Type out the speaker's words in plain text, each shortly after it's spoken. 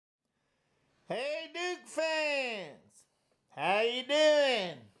Hey Duke fans, how you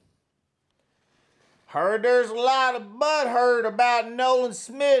doing? Heard there's a lot of butthurt about Nolan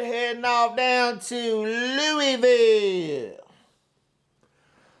Smith heading off down to Louisville.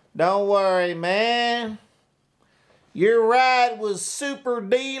 Don't worry, man. Your ride was super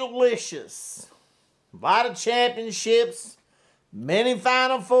delicious. A lot of championships, many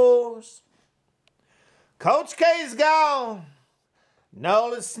Final Fours. Coach K's gone.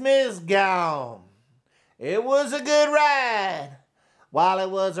 Nolan Smith's gone. It was a good ride, while it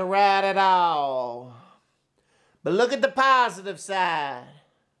was a ride at all. But look at the positive side.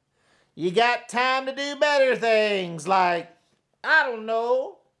 You got time to do better things like, I don't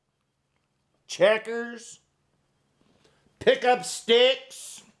know, checkers, pick up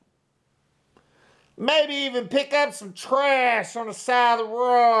sticks, maybe even pick up some trash on the side of the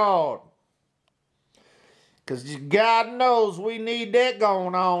road. Because God knows we need that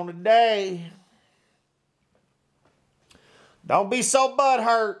going on today. Don't be so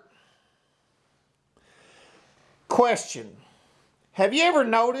butthurt. Question. Have you ever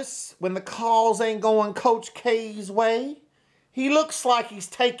noticed when the calls ain't going Coach K's way? He looks like he's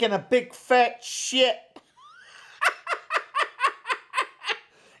taking a big fat shit.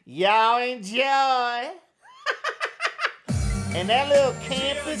 Y'all enjoy. And that little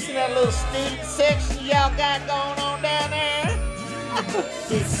campus and that little student section y'all got going on down there,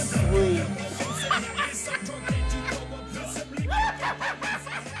 it's sweet.